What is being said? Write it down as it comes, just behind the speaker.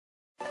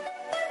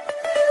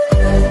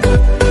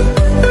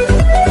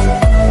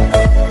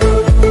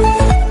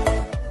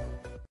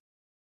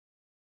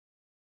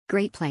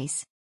Great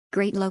place.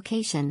 Great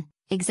location,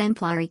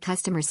 exemplary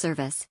customer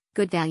service,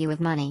 good value of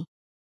money.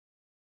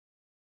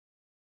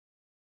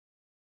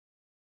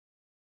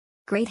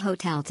 Great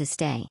hotel to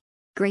stay.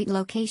 Great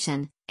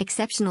location,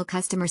 exceptional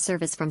customer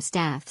service from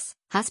staffs,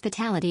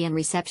 hospitality and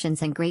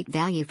receptions and great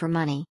value for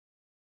money.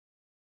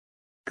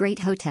 Great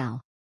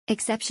hotel.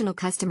 Exceptional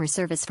customer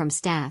service from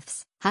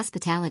staffs,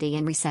 hospitality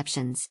and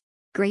receptions.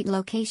 Great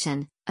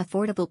location,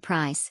 affordable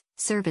price,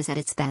 service at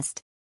its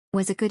best.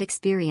 Was a good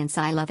experience.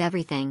 I love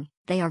everything,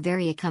 they are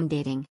very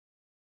accommodating.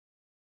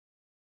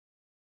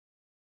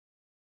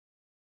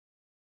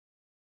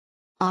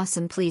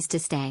 Awesome, pleased to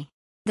stay.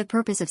 The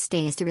purpose of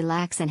stay is to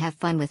relax and have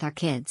fun with our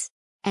kids.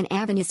 An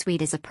Avenue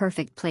Suite is a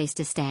perfect place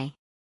to stay.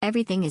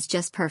 Everything is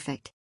just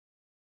perfect.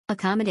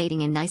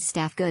 Accommodating and nice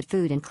staff, good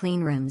food and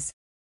clean rooms.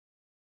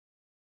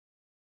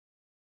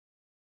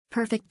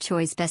 Perfect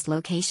choice, best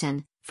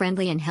location,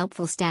 friendly and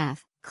helpful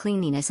staff,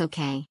 cleanliness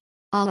okay.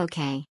 All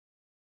okay.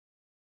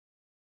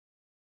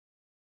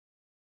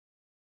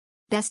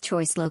 Best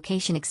choice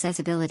location,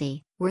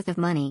 accessibility, worth of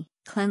money,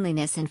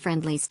 cleanliness and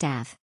friendly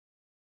staff.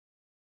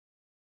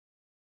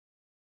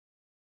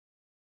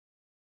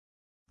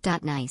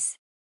 Nice.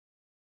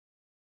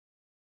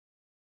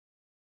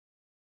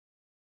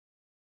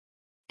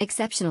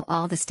 Exceptional,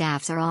 all the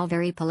staffs are all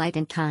very polite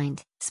and kind,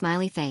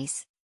 smiley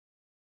face.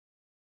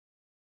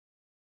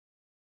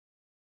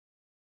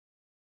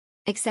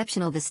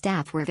 Exceptional, the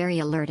staff were very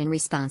alert and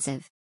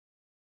responsive.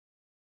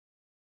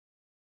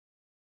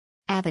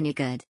 Avenue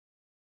good.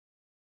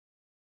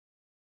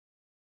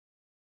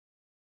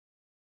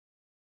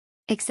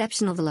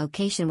 Exceptional, the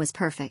location was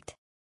perfect.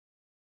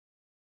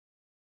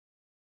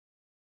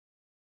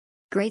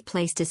 Great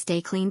place to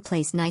stay, clean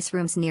place, nice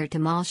rooms near to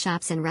mall,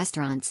 shops and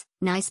restaurants,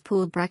 nice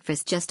pool,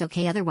 breakfast just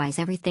okay, otherwise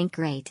everything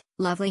great,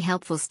 lovely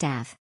helpful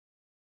staff.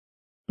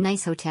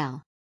 Nice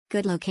hotel.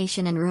 Good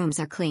location and rooms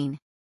are clean.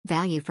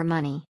 Value for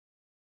money.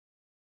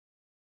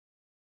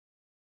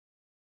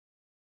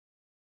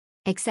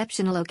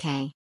 Exceptional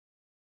okay.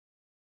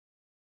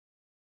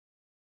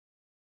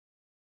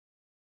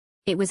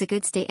 It was a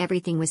good stay,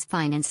 everything was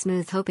fine and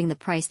smooth, hoping the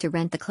price to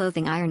rent the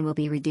clothing iron will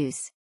be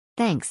reduced.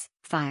 Thanks,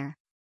 fire.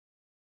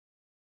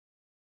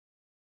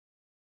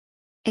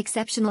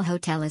 Exceptional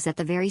hotel is at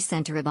the very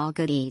center of all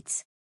good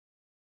eats.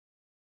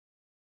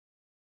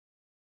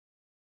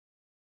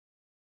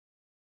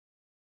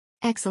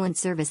 Excellent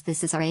service,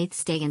 this is our 8th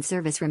stay and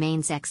service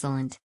remains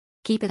excellent.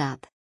 Keep it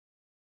up.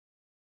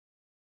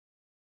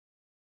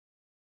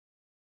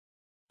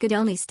 Good,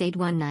 only stayed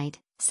one night,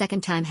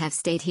 second time have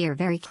stayed here,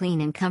 very clean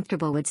and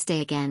comfortable, would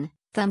stay again,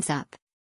 thumbs up.